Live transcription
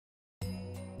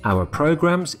Our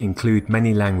programs include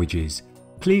many languages.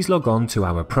 Please log on to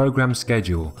our program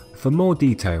schedule for more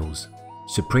details.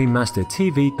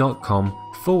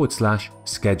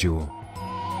 suprememastertv.com/schedule.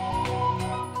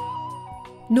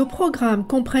 Nos programmes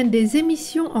comprennent des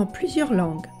émissions en plusieurs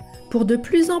langues. Pour de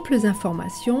plus amples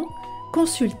informations,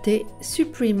 consultez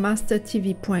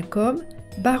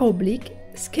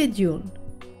suprememastertv.com/schedule.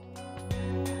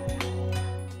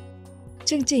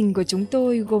 Chương trình của chúng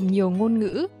tôi gồm nhiều ngôn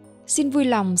ngữ. Xin vui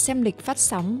lòng xem lịch phát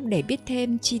sóng để biết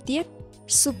thêm chi tiết.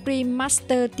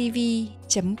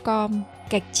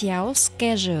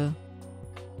 suprememastertv.com/schedule.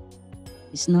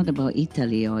 It's not about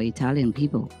Italy or Italian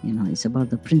people, it's about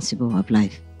the principle of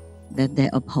life that they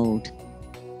uphold.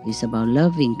 It's about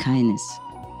loving kindness,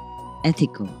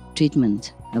 ethical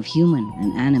treatment of human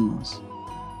and animals.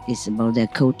 It's about their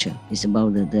culture. It's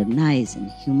about the nice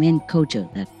and humane culture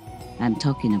that I'm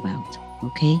talking about,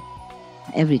 okay?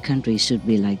 Every country should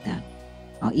be like that,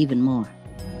 or even more.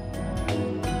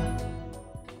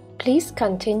 Please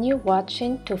continue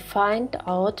watching to find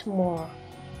out more.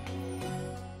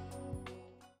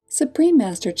 Supreme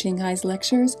Master Ching Hai's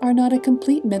lectures are not a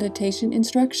complete meditation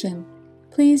instruction.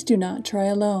 Please do not try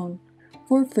alone.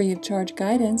 For free of charge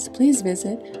guidance, please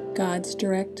visit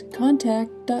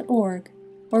godsdirectcontact.org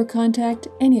or contact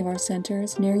any of our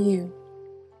centers near you.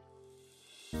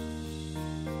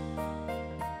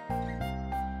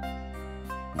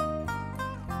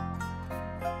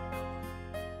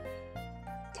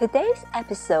 Today's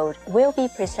episode will be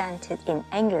presented in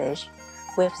English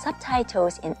with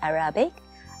subtitles in Arabic,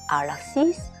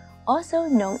 Alexis, also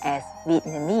known as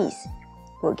Vietnamese,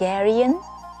 Bulgarian,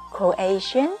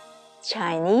 Croatian,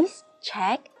 Chinese,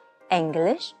 Czech,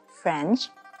 English, French,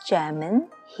 German,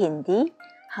 Hindi,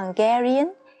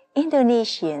 Hungarian,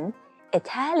 Indonesian,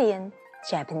 Italian,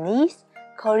 Japanese,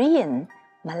 Korean,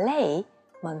 Malay,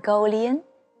 Mongolian,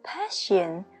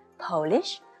 Persian,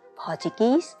 Polish,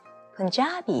 Portuguese,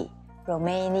 Punjabi,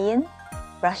 Romanian,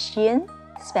 Russian,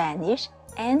 Spanish,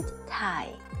 and Thai.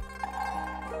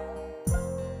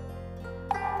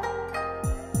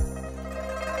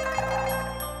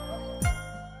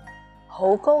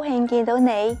 好高興見到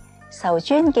你，受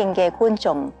尊敬嘅觀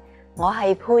眾，我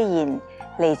係佩妍，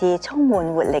嚟自充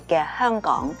滿活力嘅香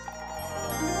港。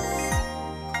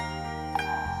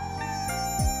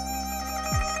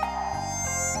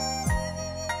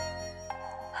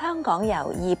香港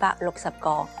由260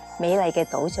個美麗嘅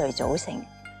島嶼組成，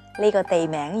呢個地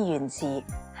名源自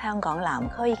香港南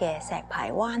區嘅石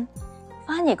排灣，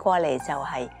翻譯過嚟就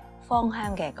係芳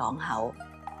香嘅港口。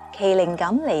其靈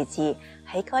感嚟自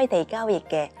喺該地交易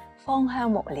嘅芳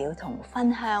香木料同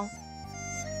芬香。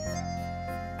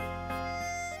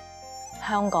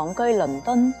香港居倫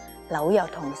敦、紐約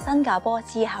同新加坡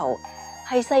之後，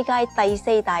係世界第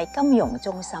4大金融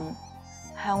中心。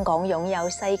香港擁有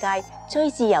世界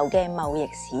最自由嘅貿易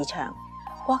市場，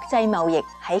國際貿易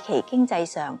喺其經濟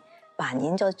上扮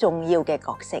演咗重要嘅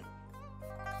角色。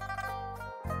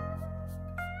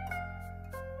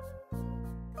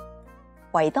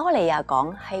維多利亞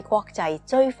港係國際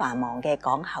最繁忙嘅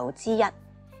港口之一，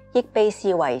亦被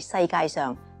視為世界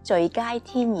上最佳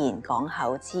天然港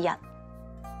口之一。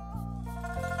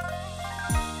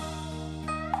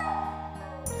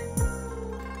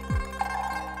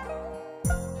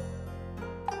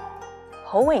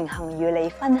好榮幸與你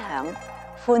分享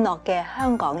歡樂嘅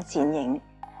香港剪影。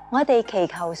我哋祈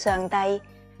求上帝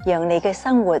讓你嘅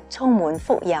生活充滿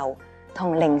福佑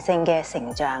同靈性嘅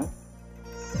成長。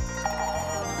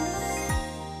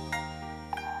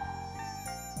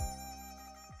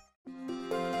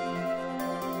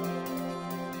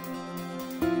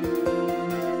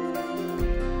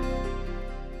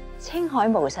青海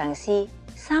無上師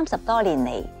30多年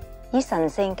嚟，以神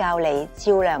聖教理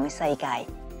照亮世界。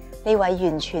呢位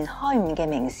完全開悟嘅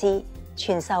名師，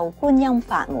傳授觀音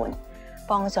法門，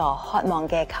幫助渴望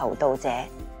嘅求道者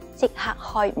即刻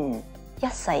開悟，一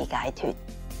世解脫。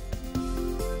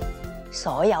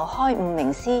所有開悟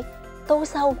名師都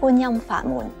修觀音法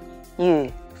門，如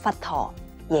佛陀、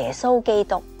耶穌基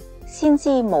督、先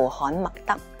知穆罕默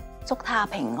德、祝他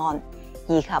平安，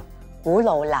以及古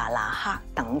魯那那克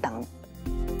等等。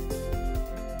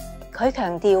佢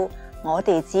強調，我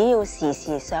哋只要時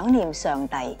時想念上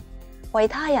帝，為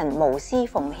他人無私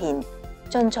奉獻，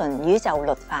遵循宇宙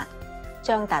律法，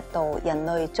將達到人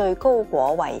類最高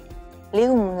果位，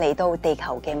了悟嚟到地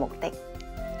球嘅目的。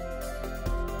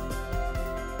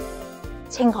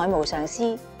青海無上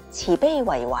師慈悲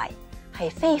為懷，係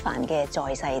非凡嘅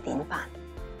在世典範，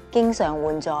經常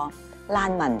援助難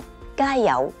民、街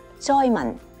友、災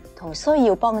民同需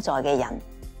要幫助嘅人，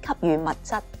給予物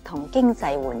質同經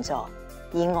濟援助，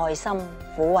以愛心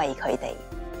撫慰佢哋。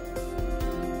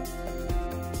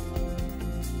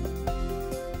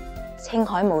青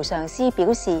海無上師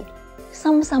表示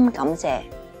深深感謝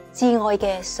至愛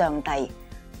嘅上帝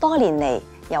多年嚟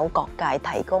有各界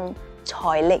提供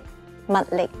財力、物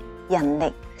力、人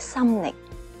力、心力，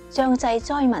將濟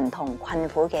災民同困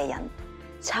苦嘅人，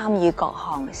參與各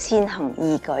項善行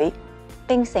義舉，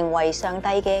並成為上帝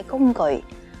嘅工具，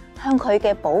向佢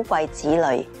嘅寶貴子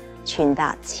女傳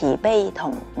達慈悲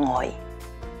同愛。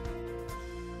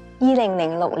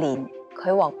2006年，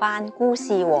佢獲頒孤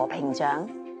氏和平獎，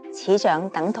此獎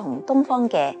等同東方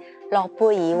嘅諾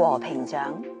貝爾和平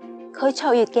獎。佢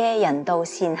卓越嘅人道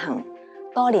善行，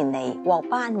多年嚟獲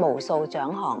頒無數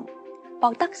獎項，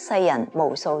博得世人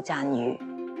無數讚譽。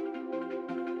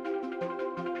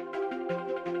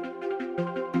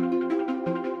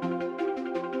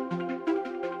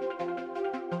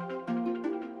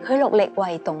佢努力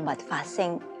為動物發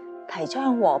聲，提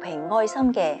倡和平愛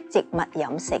心嘅植物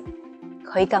飲食。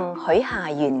佢更許下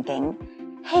願景，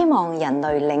希望人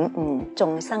類領悟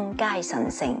眾生皆神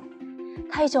聖，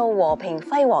締造和平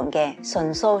輝煌嘅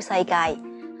純素世界，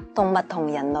動物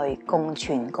同人類共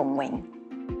存共榮。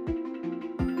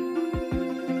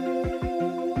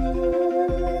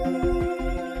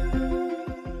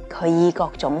佢以各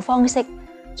種方式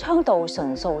倡導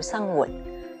純素生活，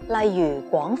例如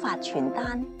廣發傳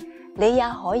單，你也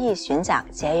可以選擇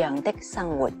這樣的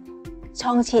生活。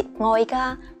創設愛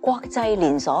家國際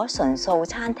連鎖純素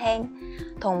餐廳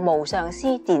同無上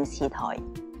師電視台。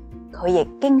佢亦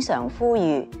經常呼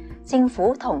籲政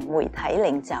府同媒體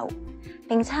領袖，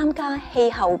並參加氣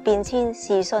候變遷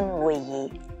視訊會議，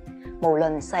無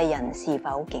論世人是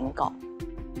否警覺。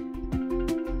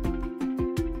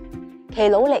其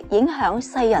努力影響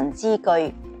世人之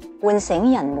具，喚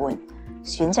醒人們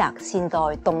選擇善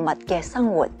待動物嘅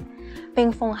生活，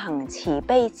並奉行慈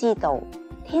悲之道，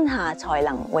天下才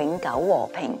能永久和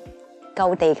平，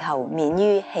救地球免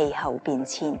於氣候變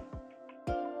遷。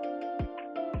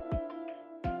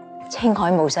青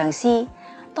海無上師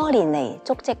多年嚟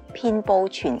足跡遍佈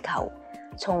全球，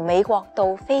從美國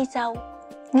到非洲、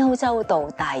歐洲到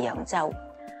大洋洲，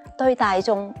對大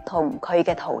眾同佢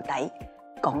嘅徒弟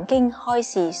講經開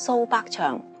示數百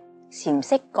場，闡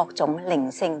釋各種靈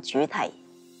性主題。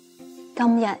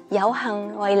今日有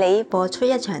幸為你播出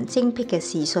一場精辟嘅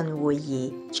視訊會議，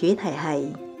主題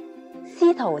係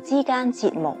師徒之間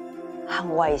節目，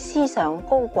行為思想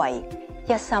高貴，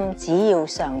一心只要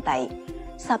上帝。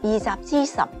12集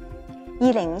之10，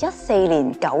 2014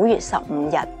年9月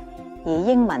15日，以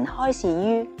英文開示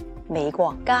於美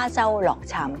國加州洛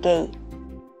杉磯。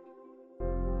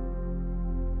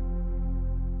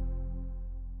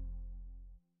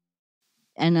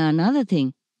And another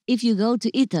thing, if you go to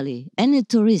Italy, any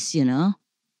tourist,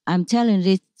 I'm telling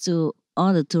it to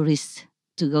all the tourists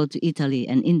to go to Italy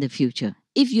and in the future.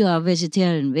 If you are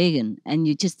vegetarian, vegan, and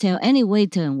you just tell any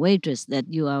waiter and waitress that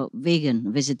you are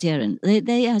vegan, vegetarian,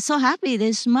 they are so happy.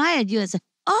 They smile at you and say,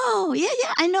 oh, yeah,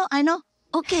 I know.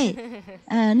 Okay,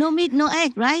 no meat, no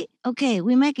egg, right? Okay,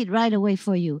 we make it right away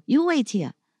for you. You wait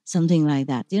here. Something like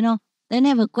that, They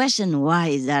never question why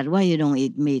is that, why you don't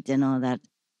eat meat and all that.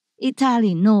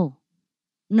 Italy, no.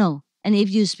 And if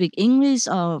you speak English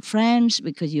or French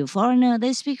because you're a foreigner,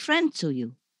 they speak French to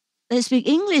you. They speak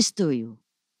English to you.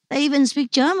 They even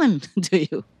speak German to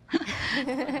you.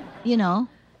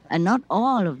 And not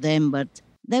all of them, but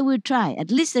they will try. At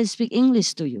least they speak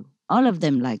English to you. All of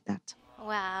them like that.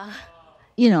 Wow.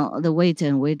 The waiter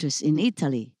and waitress in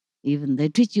Italy, even they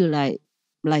treat you like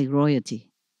royalty,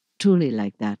 truly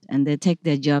like that. And they take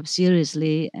their job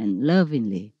seriously and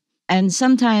lovingly. And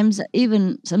sometimes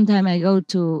I go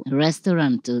to a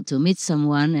restaurant to meet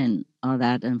someone and all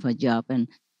that and for job. And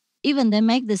even they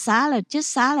make the salad,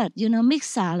 just salad, mixed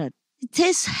salad. It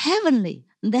tastes heavenly.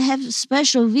 They have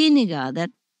special vinegar that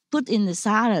put in the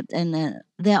salad and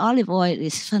their olive oil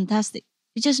is fantastic.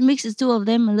 You just mix the two of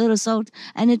them, a little salt,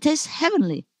 and it tastes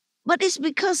heavenly. But it's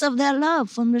because of their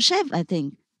love from the chef, I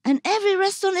think. And every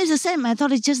restaurant is the same. I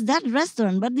thought it's just that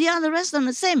restaurant, but the other restaurant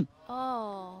is the same.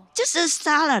 Oh. Just a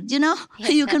salad, Yes,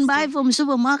 you can buy Master. from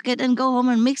supermarket and go home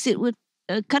and mix it with,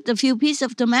 cut a few pieces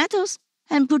of tomatoes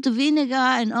and put the vinegar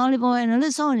and olive oil and a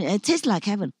little salt. It tastes like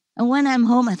heaven. And when I'm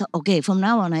home, I thought, okay, from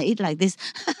now on I eat like this.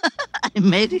 I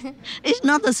made it. It's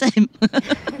not the same.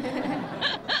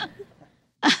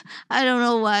 I don't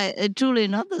know why. It's truly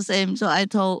not the same. So I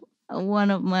told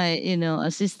one of my,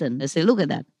 assistant, I said, look at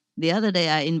that. The other day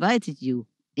I invited you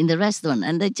in the restaurant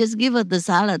and they just give us the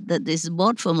salad that is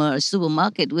bought from a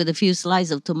supermarket with a few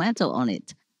slices of tomato on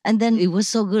it. And then it was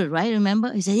so good, right?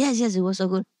 Remember? He said, yes, it was so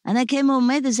good. And I came home,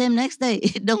 made the same next day.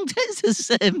 It don't taste the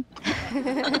same.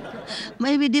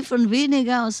 Maybe different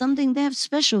vinegar or something. They have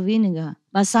special vinegar.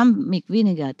 Balsamic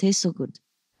vinegar tastes so good.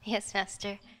 Yes,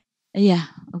 Master. Yeah,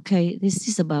 okay. This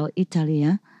is about Italy,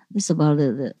 huh? This is about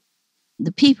the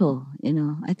people,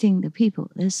 I think the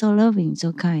people, they're so loving,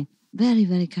 so kind, very,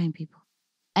 very kind people.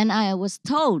 And I was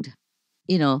told,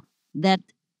 that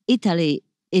Italy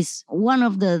is one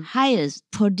of the highest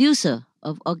producer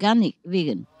of organic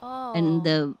vegan. And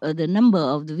the number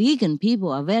of the vegan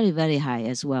people are very, very high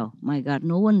as well. My God,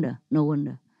 no wonder.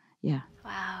 Yeah.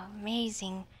 Wow,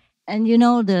 amazing. And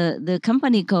the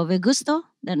company called Vegusto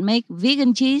that make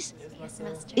vegan cheese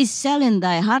is selling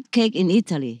the hot cake in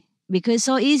Italy because it's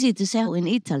so easy to sell in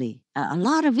Italy. A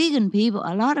lot of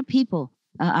people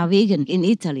are vegan in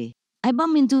Italy. I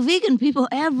bump into vegan people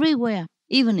everywhere,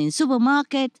 even in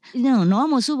supermarket,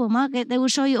 normal supermarket. They will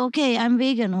show you, okay, I'm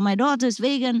vegan, or my daughter's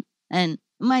vegan, and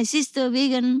my sister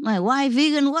vegan, my wife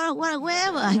vegan,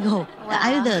 wherever I go. Wow.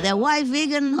 Either their wife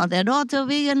vegan, or their daughter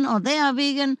vegan, or they are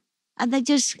vegan. And they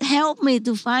just help me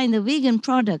to find a vegan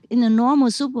product in a normal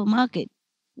supermarket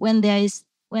when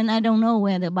I don't know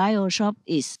where the bio shop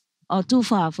is or too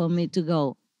far for me to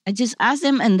go. I just ask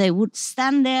them and they would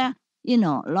stand there,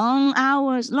 long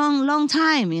hours, long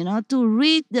time, to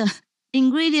read the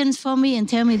ingredients for me and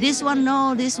tell me this one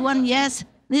no, this one yes,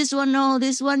 this one no,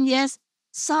 this one yes.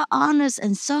 So honest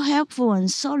and so helpful and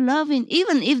so loving,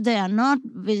 even if they are not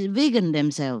vegan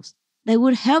themselves. They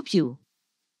would help you.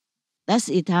 That's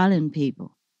Italian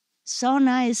people. So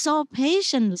nice, so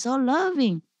patient, so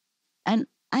loving. And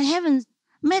I haven't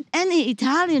met any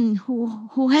Italian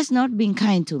who has not been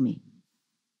kind to me.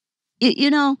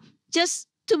 Just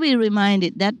to be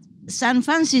reminded that San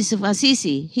Francis of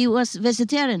Assisi, he was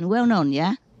vegetarian, well known,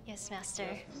 yeah? Yes, Master.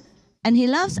 And he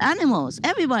loves animals.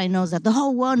 Everybody knows that. The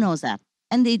whole world knows that.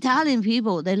 And the Italian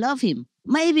people, they love him.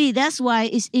 Maybe that's why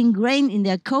it's ingrained in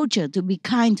their culture to be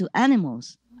kind to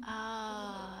animals.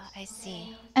 I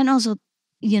see. And also,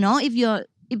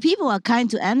 if people are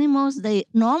kind to animals, they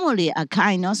normally are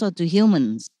kind also to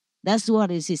humans. That's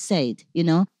what is said.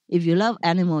 If you love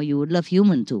animal, you would love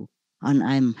human too. And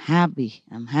I'm happy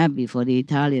for the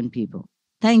Italian people.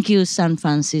 Thank you, San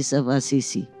Francis of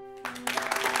Assisi.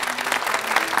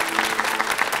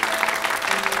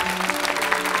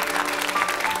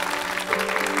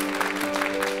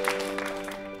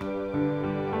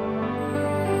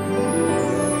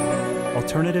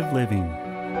 Alternative living.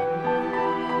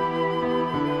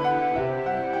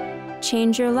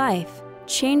 Change your life,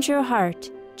 change your heart,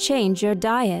 change your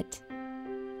diet.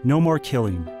 No more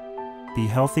killing. Be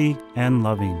healthy and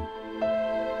loving.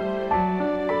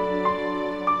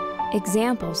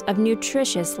 Examples of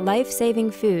nutritious,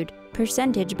 life-saving food,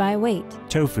 percentage by weight.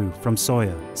 Tofu from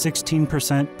soya,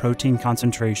 16% protein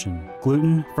concentration.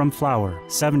 Gluten from flour,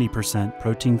 70%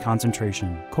 protein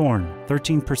concentration. Corn,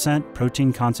 13%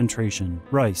 protein concentration.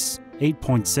 Rice,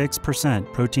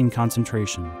 8.6% protein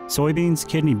concentration. Soybeans,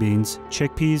 kidney beans,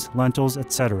 chickpeas, lentils,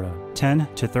 etc. 10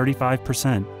 to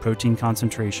 35% protein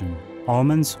concentration.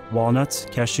 Almonds, walnuts,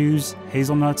 cashews,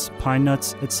 hazelnuts, pine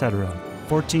nuts, etc.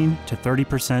 14 to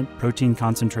 30% protein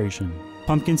concentration.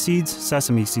 Pumpkin seeds,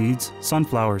 sesame seeds,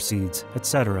 sunflower seeds,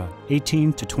 etc.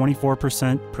 18 to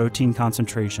 24% protein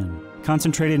concentration.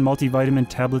 Concentrated multivitamin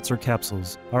tablets or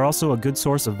capsules are also a good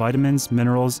source of vitamins,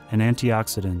 minerals, and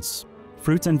antioxidants.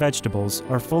 Fruits and vegetables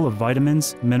are full of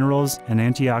vitamins, minerals, and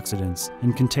antioxidants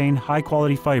and contain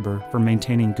high-quality fiber for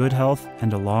maintaining good health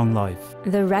and a long life.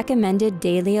 The recommended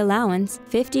daily allowance,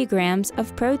 50 grams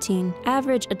of protein,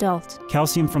 average adult.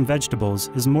 Calcium from vegetables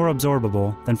is more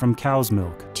absorbable than from cow's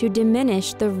milk. To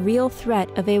diminish the real threat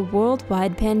of a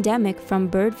worldwide pandemic from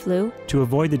bird flu. To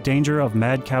avoid the danger of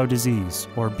mad cow disease,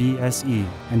 or BSE,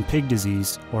 and pig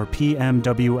disease, or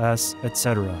PMWS,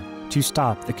 etc. To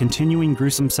stop the continuing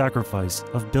gruesome sacrifice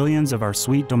of billions of our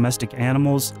sweet domestic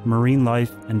animals, marine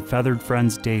life, and feathered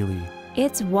friends daily.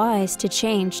 It's wise to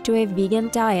change to a vegan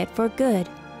diet for good.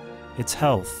 It's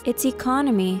health. It's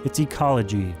economy. It's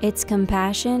ecology. It's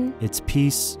compassion. It's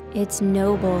peace. It's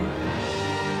noble.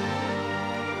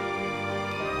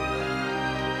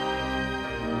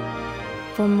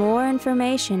 For more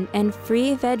information and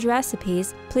free veg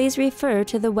recipes, please refer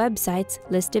to the websites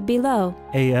listed below.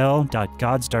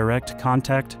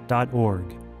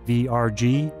 al.godsdirectcontact.org,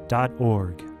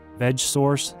 vrg.org,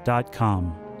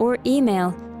 vegsource.com, or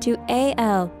email to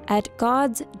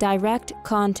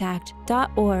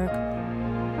al@godsdirectcontact.org.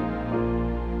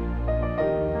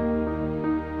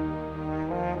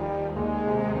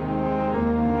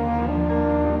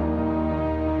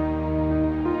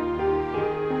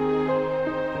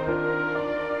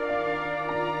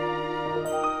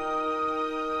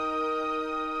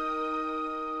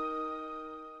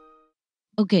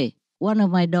 Okay, one of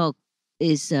my dogs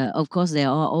is, of course, they're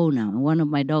all old now. One of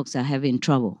my dogs are having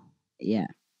trouble. Yeah.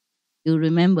 You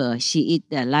remember she eat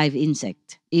a live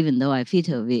insect, even though I feed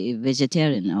her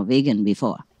vegetarian or vegan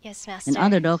before. Yes, Master. And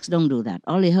other dogs don't do that.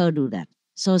 Only her do that.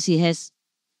 So she has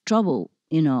trouble,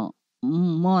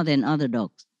 more than other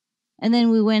dogs. And then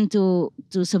we went to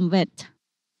some vet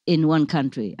in one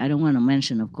country. I don't want to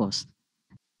mention, of course.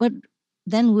 But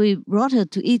then we brought her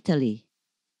to Italy.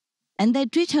 And they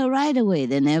treat her right away.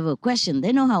 They never question.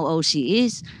 They know how old she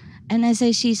is. And I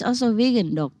say, she's also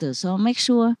vegan, doctor. So make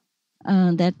sure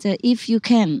that if you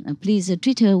can, please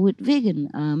treat her with vegan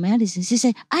medicine. She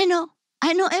said, I know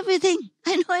everything.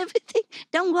 I know everything.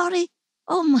 Don't worry.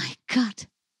 Oh my God.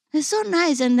 They're so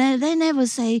nice. And they never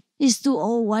say, it's too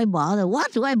old, why bother?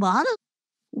 What? Why bother?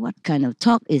 What kind of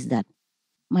talk is that?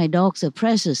 My dogs are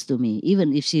precious to me.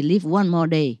 Even if she live one more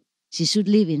day, she should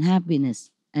live in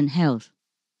happiness and health.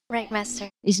 Right, Master.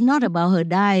 It's not about her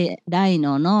dying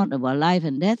or not, about life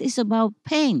and death. It's about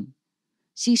pain.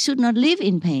 She should not live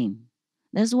in pain.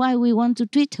 That's why we want to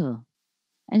treat her.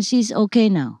 And she's okay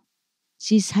now.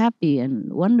 She's happy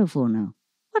and wonderful now.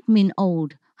 What mean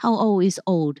old? How old is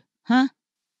old? Huh?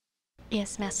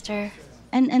 Yes, Master.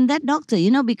 And that doctor,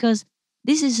 because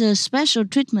this is a special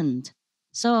treatment.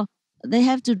 So they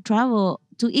have to travel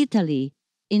to Italy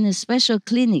in a special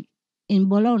clinic in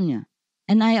Bologna.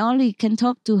 And I only can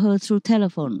talk to her through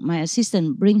telephone. My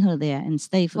assistant bring her there and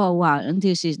stay for a while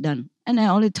until she's done. And I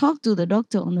only talked to the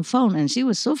doctor on the phone, and she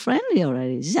was so friendly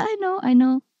already. She said, I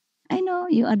know,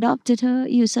 you adopted her.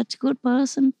 You're such a good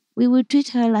person. We will treat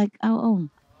her like our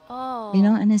own. Oh.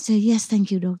 And I said, yes, thank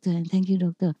you, doctor, and thank you,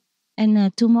 doctor.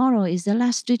 And tomorrow is the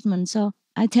last treatment, so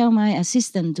I tell my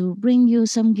assistant to bring you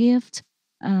some gift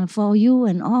for you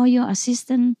and all your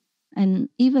assistant, and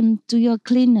even to your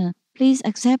cleaner. Please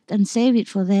accept and save it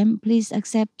for them. Please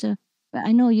accept.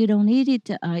 I know you don't need it.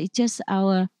 It's just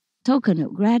our token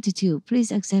of gratitude. Please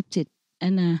accept it.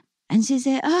 And she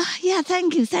said, yeah,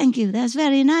 thank you. That's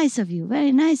very nice of you.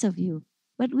 Very nice of you.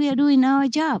 But we are doing our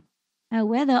job,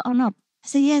 whether or not. I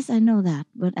said, yes, I know that,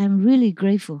 but I'm really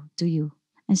grateful to you.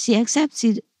 And she accepts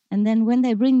it. And then when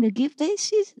they bring the gift,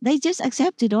 they just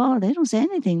accept it all. They don't say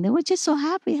anything. They were just so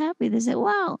happy. They said,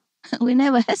 wow, we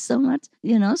never had so much,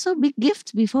 so big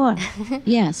gift before.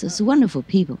 Yes, it's wonderful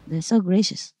people. They're so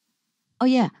gracious. Oh,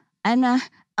 yeah. And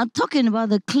I'm talking about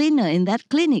the cleaner in that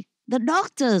clinic. The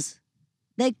doctors,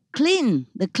 they clean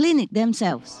the clinic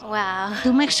themselves. Wow.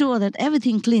 To make sure that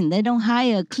everything clean. They don't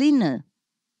hire a cleaner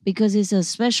because it's a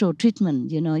special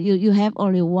treatment. You have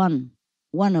only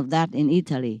one of that in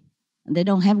Italy. They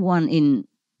don't have one in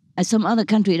some other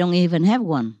country. Don't even have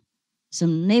one.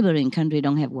 Some neighboring country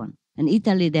don't have one. In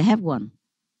Italy, they have one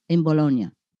in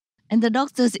Bologna. And the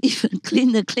doctors even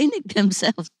clean the clinic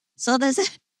themselves. So they say,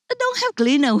 I don't have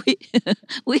cleaner,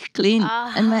 we clean.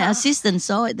 And my assistant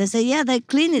saw it. They say, yeah, they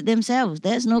clean it themselves.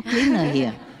 There's no cleaner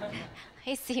here.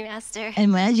 I see, Master.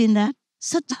 Imagine that.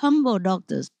 Such humble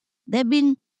doctors. They've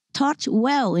been taught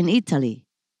well in Italy.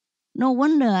 No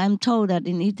wonder I'm told that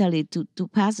in Italy to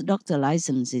pass a doctor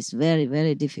license is very,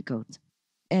 very difficult.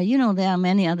 There are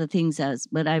many other things,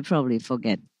 but I probably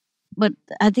forget. But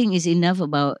I think it's enough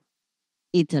about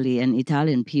Italy and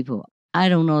Italian people. I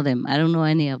don't know them. I don't know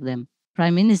any of them.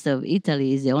 Prime Minister of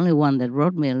Italy is the only one that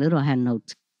wrote me a little hand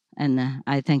note. And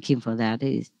I thank him for that.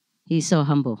 He's so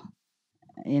humble.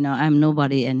 I'm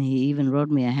nobody, and he even wrote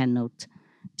me a hand note.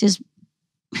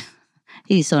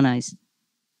 He's so nice.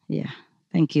 Yeah,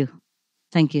 thank you.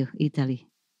 Thank you, Italy.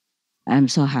 I'm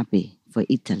so happy for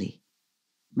Italy.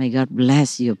 May God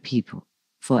bless your people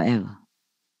forever.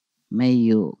 May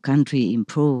your country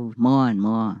improve more and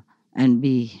more and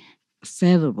be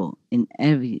favorable in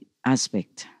every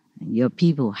aspect. Your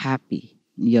people happy,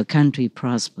 your country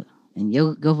prosper, and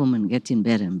your government getting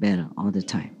better and better all the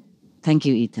time. Thank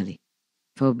you, Italy,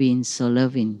 for being so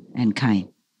loving and kind.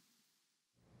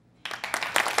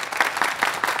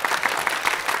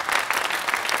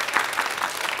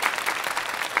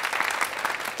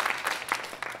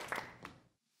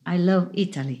 I love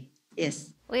Italy.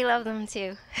 Yes. We love them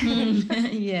too.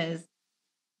 Yes.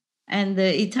 And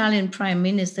the Italian Prime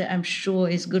Minister, I'm sure,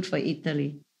 is good for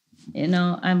Italy.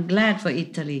 I'm glad for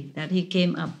Italy that he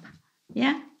came up.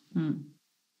 Yeah?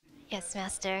 Yes,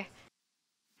 Master.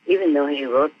 Even though he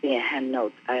wrote me a hand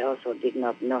note, I also did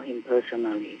not know him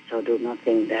personally, so do not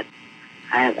think that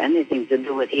I have anything to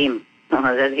do with him,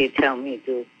 or that he tell me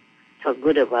to talk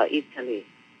good about Italy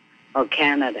or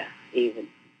Canada even.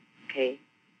 Okay?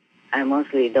 I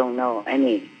mostly don't know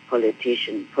any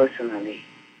politician personally.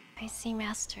 I see,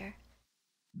 Master.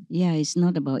 Yeah, it's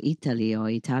not about Italy or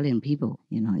Italian people.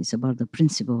 It's about the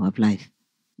principle of life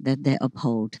that they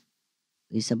uphold.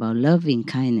 It's about loving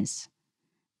kindness,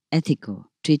 ethical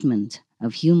treatment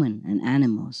of human and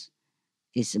animals,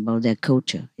 It's about their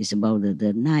culture. It's about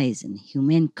the nice and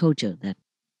humane culture that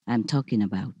I'm talking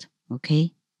about.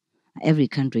 Okay? Every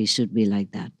country should be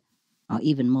like that, or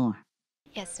even more.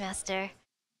 Yes, Master.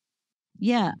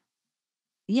 Yeah,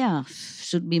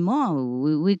 should be more.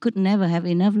 We could never have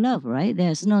enough love, right?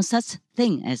 There's no such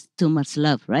thing as too much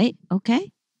love, right?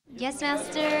 Okay? Yes,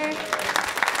 Master.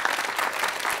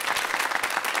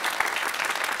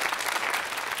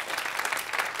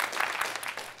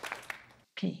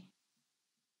 Okay.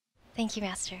 Thank you,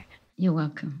 Master. You're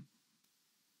welcome.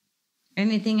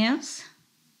 Anything else?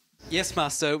 Yes,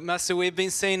 Master. Master, we've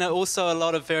been seeing also a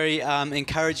lot of very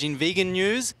encouraging vegan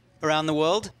news around the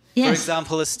world. Yes. For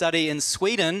example, a study in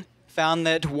Sweden found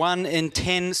that 1 in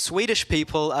 10 Swedish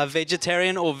people are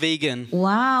vegetarian or vegan.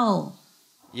 Wow.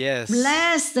 Yes.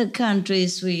 Bless the country,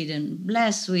 Sweden.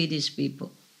 Bless Swedish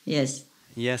people. Yes.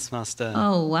 Yes, Master.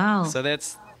 Oh, wow. So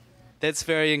that's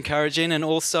very encouraging. And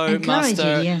also, Encouraging,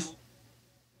 Master... yes.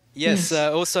 Yes,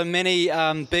 also many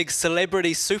big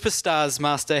celebrity superstars,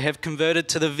 Master, have converted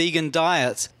to the vegan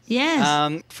diet.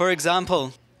 Yes. For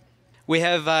example, we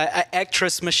have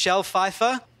actress Michelle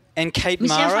Pfeiffer and Kate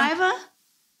Mara. Michelle Pfeiffer?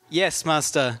 Yes,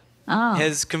 Master. Oh.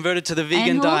 Has converted to the vegan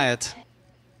And who? diet.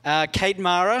 Kate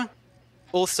Mara,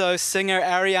 also singer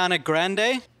Ariana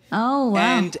Grande. Oh, wow.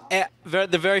 And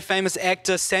the very famous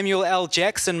actor Samuel L.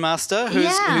 Jackson, Master, who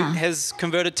has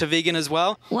converted to vegan as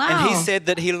well. Wow. And he said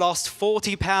that he lost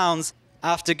 40 pounds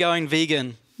after going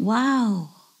vegan. Wow.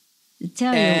 I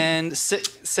tell you. And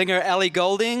singer Ellie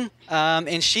Goulding,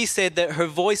 and she said that her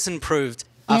voice improved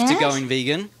after going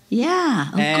vegan. Yeah,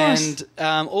 of course.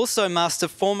 And also, Master,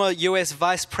 former US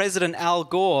Vice President Al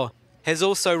Gore has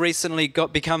also recently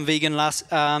become vegan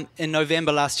in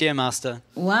November last year, Master.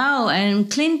 Wow, and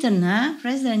Clinton, huh?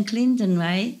 President Clinton,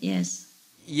 right? Yes.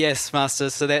 Yes, Master.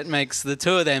 So that makes the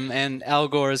two of them and Al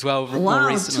Gore as well more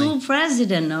recently. Wow, 2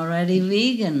 presidents already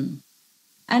vegan.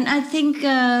 And I think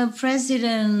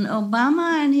President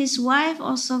Obama and his wife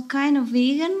also kind of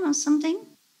vegan or something.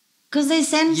 Because they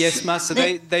send... Yes, Master.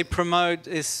 They promote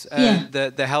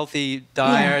the healthy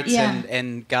diets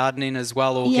and gardening as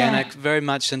well, organic, very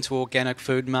much into organic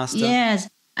food, Master. Yes.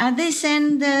 And they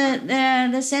send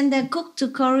their cook to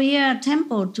Korea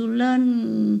temple to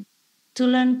learn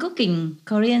cooking,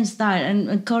 Korean style.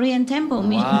 And Korean temple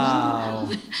means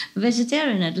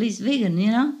vegetarian, at least vegan,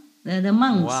 you know. The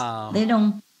monks. Wow.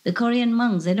 The Korean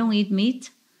monks, they don't eat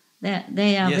meat.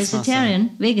 They are vegetarian,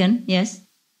 Master. vegan, yes.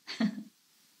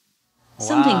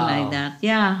 Something like that,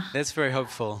 yeah. That's very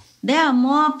hopeful. There are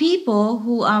more people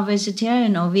who are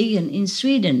vegetarian or vegan in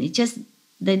Sweden. It's just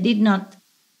they did not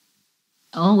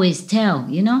always tell,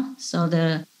 you know. So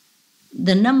the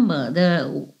number,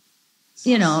 the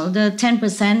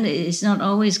 10% is not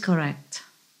always correct.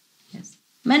 Yes.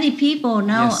 Many people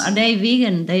now are they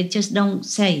vegan? They just don't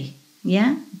say.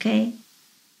 Yeah. Okay.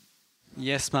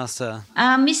 Yes, Master.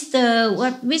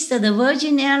 Mr. the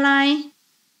Virgin Airline.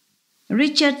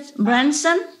 Richard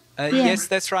Branson? Yes,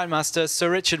 that's right, Master. Sir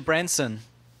Richard Branson.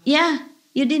 Yeah,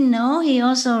 you didn't know? He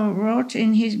also wrote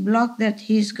in his blog that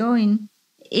he's going.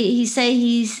 He say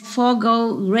he's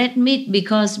forego red meat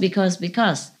because.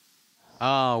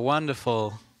 Oh,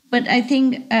 wonderful. But I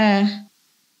think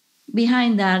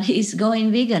behind that he's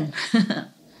going vegan.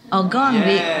 or gone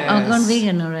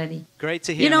vegan already. Great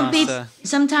to hear, you know, Master.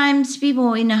 Sometimes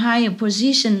people in a higher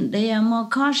position, they are more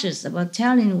cautious about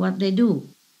telling what they do.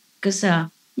 Because,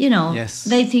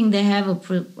 they think they have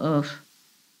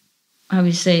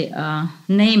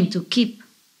name to keep.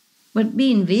 But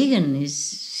being vegan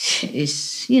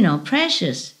is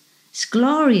precious. It's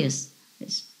glorious.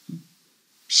 It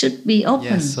should be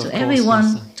open to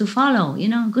everyone to follow.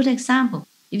 Good example.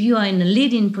 If you are in a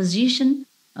leading position,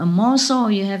 more so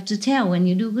you have to tell when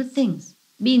you do good things.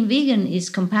 Being vegan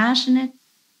is compassionate,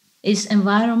 is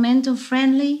environmental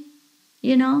friendly,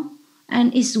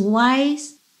 and is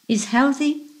wise. Is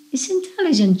healthy, it's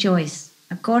intelligent choice.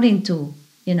 According to,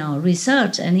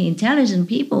 research, and intelligent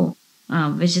people are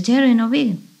vegetarian or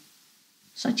vegan.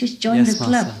 So just join the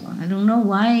club. Master. I don't know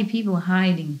why people are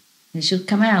hiding. They should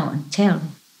come out and tell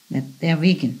that they're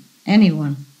vegan.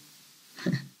 Anyone.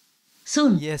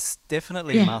 Soon. Yes,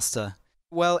 definitely, Master.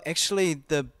 Well, actually,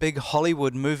 the big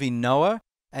Hollywood movie Noah,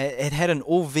 it had an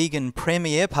all-vegan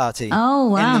premiere party. Oh,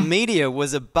 wow. And the media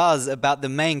was abuzz about the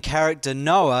main character,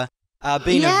 Noah,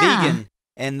 being a vegan,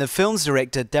 and the film's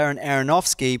director, Darren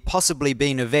Aronofsky, possibly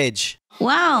being a veg.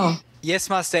 Wow. Yes,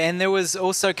 Master, and there was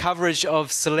also coverage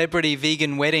of celebrity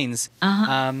vegan weddings.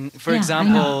 For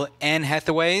example, Anne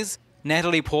Hathaway's,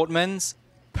 Natalie Portman's,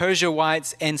 Persia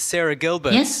White's, and Sarah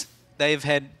Gilbert's. Yes. they've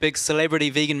had big celebrity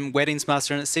vegan weddings,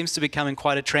 Master, and it seems to be becoming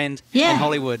quite a trend Yeah. in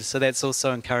Hollywood. So that's also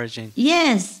encouraging.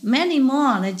 Yes, many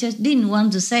more. I just didn't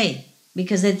want to say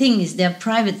because I think it's their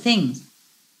private things.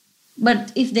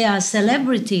 But if they are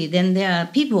celebrity, then they are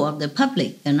people of the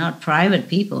public. They're not private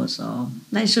people, so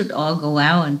they should all go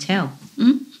out and tell.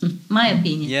 My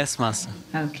opinion. Yes, Master.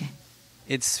 Okay.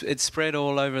 It's spread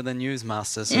all over the news,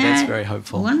 Master, so Yeah, that's very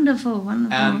hopeful. Wonderful.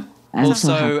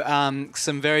 Also,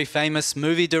 some very famous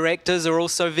movie directors are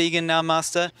also vegan now,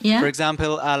 Master. Yeah. For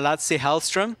example, Lasse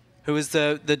Hallström, who is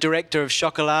the director of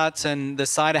Chocolat and The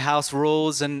Cider House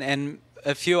Rules and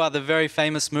a few other very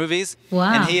famous movies.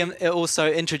 Wow. And he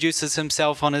also introduces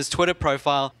himself on his Twitter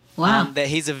profile that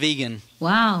he's a vegan.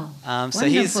 Wow. So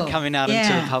he's coming out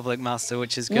into the public, Master,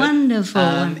 which is good. Wonderful.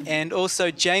 And also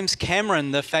James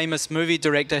Cameron, the famous movie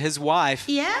director, his wife,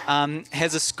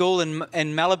 has a school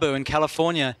in Malibu in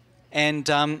California. And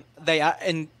they are,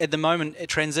 at the moment,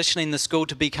 transitioning the school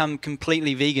to become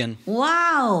completely vegan.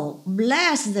 Wow.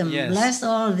 Bless them. Yes. Bless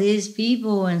all these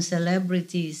people and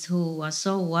celebrities who are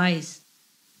so wise.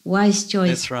 Wise choice.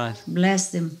 That's right. Bless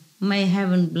them. May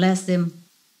heaven bless them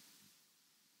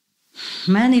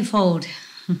manifold.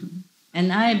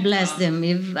 And I bless them.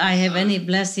 If I have any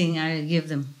blessing, I give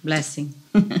them blessing.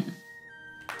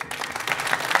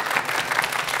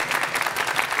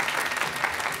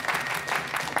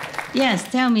 Yes,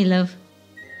 tell me, love.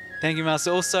 Thank you,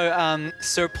 Master. Also,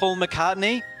 Sir Paul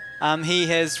McCartney, he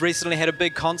has recently had a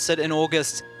big concert in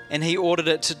August, and he ordered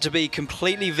it to be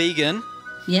completely vegan.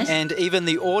 Yes. And even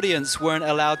the audience weren't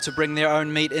allowed to bring their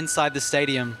own meat inside the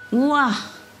stadium. Wow.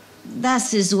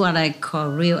 That is what I call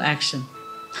real action.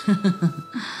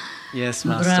 Yes,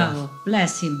 Master. Bravo.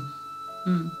 Bless him.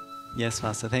 Yes,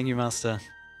 Master. Thank you, Master.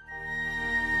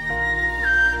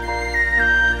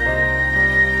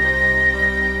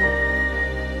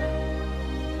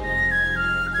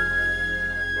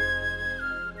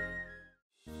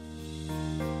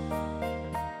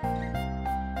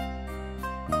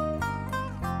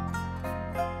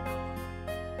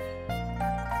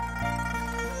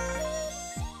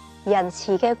「仁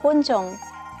慈嘅觀眾，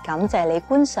感謝你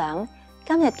觀賞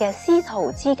今日嘅師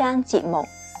徒之間節目，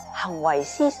行為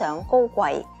思想高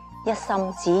貴，一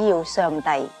心只要上帝。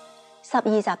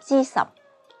12集之10，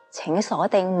請鎖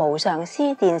定無上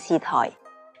師電視台，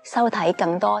收睇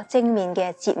更多正面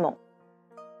嘅節目。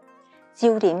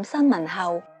焦點新聞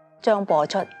後將播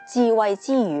出智慧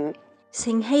之語，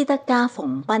聖希德加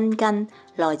馮賓根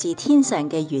來自天上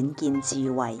嘅遠見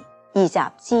智慧。2集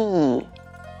之2。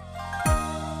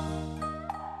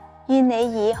願你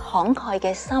以慷慨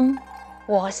嘅心、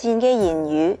和善嘅言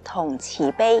語同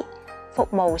慈悲服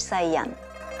務世人。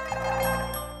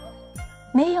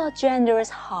May your generous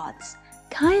hearts,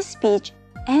 kind speech,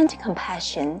 and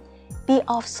compassion be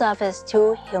of service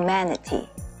to humanity.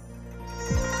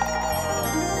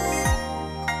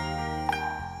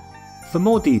 For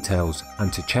more details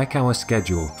and to check our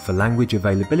schedule for language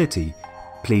availability,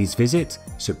 please visit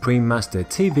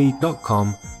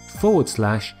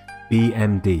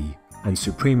suprememastertv.com/BMD and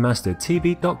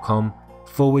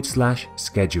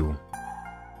suprememastertv.com/schedule.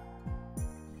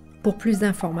 Pour plus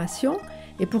d'informations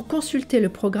et pour consulter le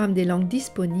programme des langues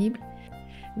disponibles,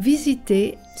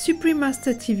 visitez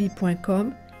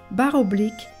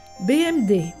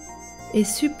suprememastertv.com/BMD et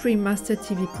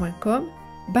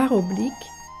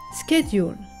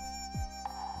suprememastertv.com/schedule.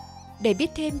 Để biết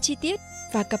thêm chi tiết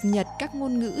và cập nhật các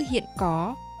ngôn ngữ hiện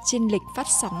có trên lịch phát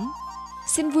sóng,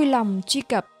 xin vui lòng truy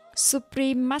cập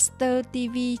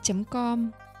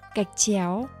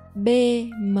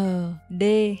suprememastertv.com/BMD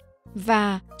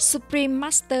và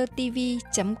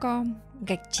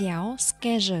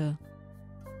suprememastertv.com/schedule.